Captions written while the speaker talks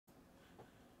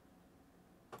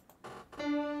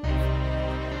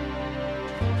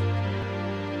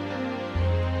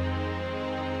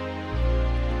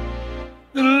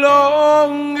The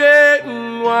long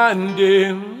and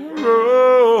winding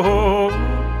road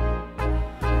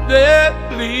that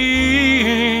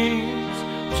leads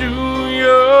to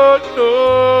your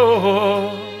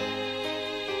door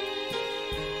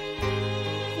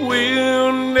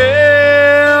will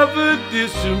never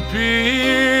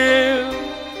disappear.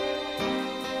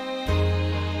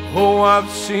 Oh, I've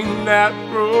seen that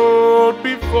road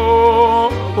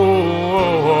before.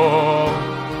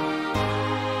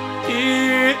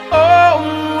 It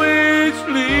always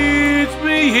leads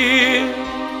me here,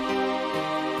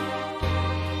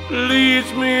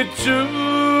 leads me to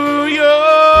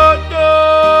your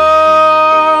door.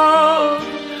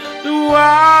 The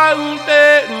wild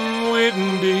and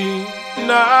windy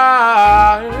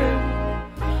night,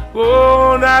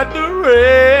 oh, that the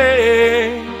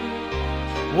rain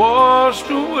washed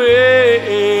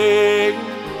away,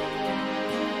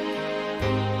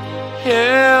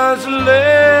 has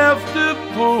left a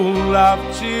pool of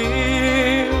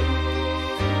tears,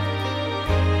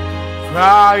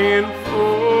 crying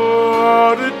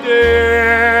for the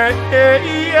day.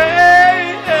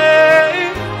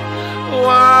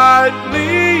 Why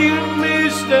leave me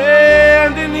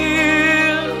standing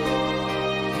here?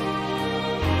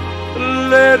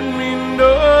 Let me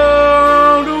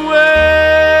know the way.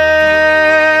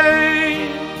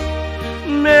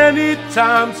 Many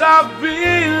times I've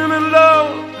been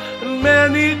alone, and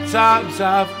many times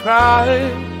I've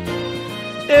cried.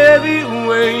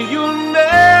 Anyway, you'll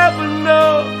never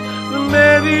know the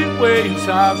many ways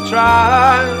I've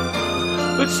tried,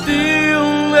 but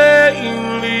still they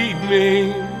lead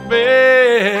me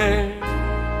back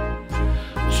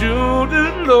to the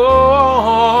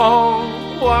long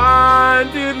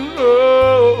winding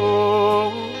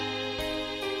road.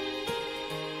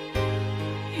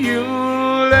 You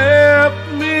left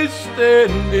me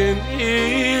standing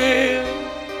here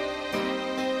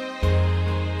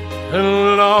a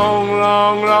long,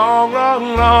 long, long, long,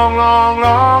 long, long,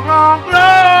 long, long,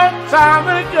 long time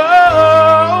ago.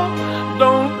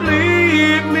 Don't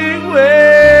leave me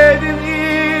waiting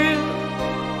here.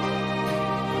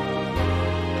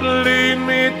 Lead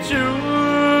me to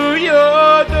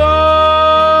your door.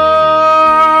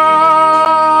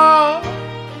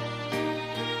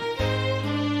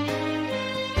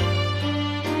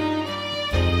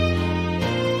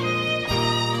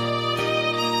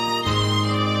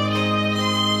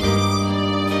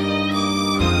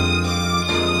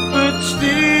 But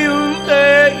still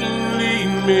they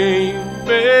lead me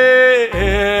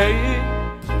back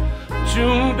to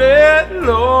that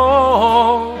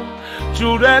long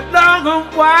and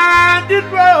winding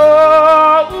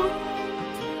road.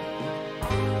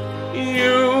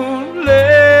 You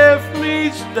left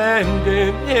me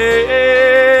standing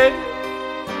here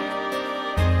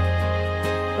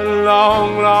a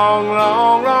long, long,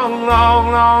 long, long,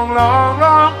 long, long, long,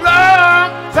 long,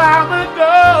 long time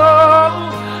ago.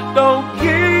 Don't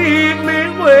keep me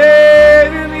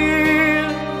waiting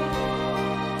here.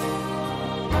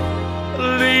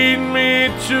 Lead me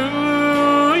to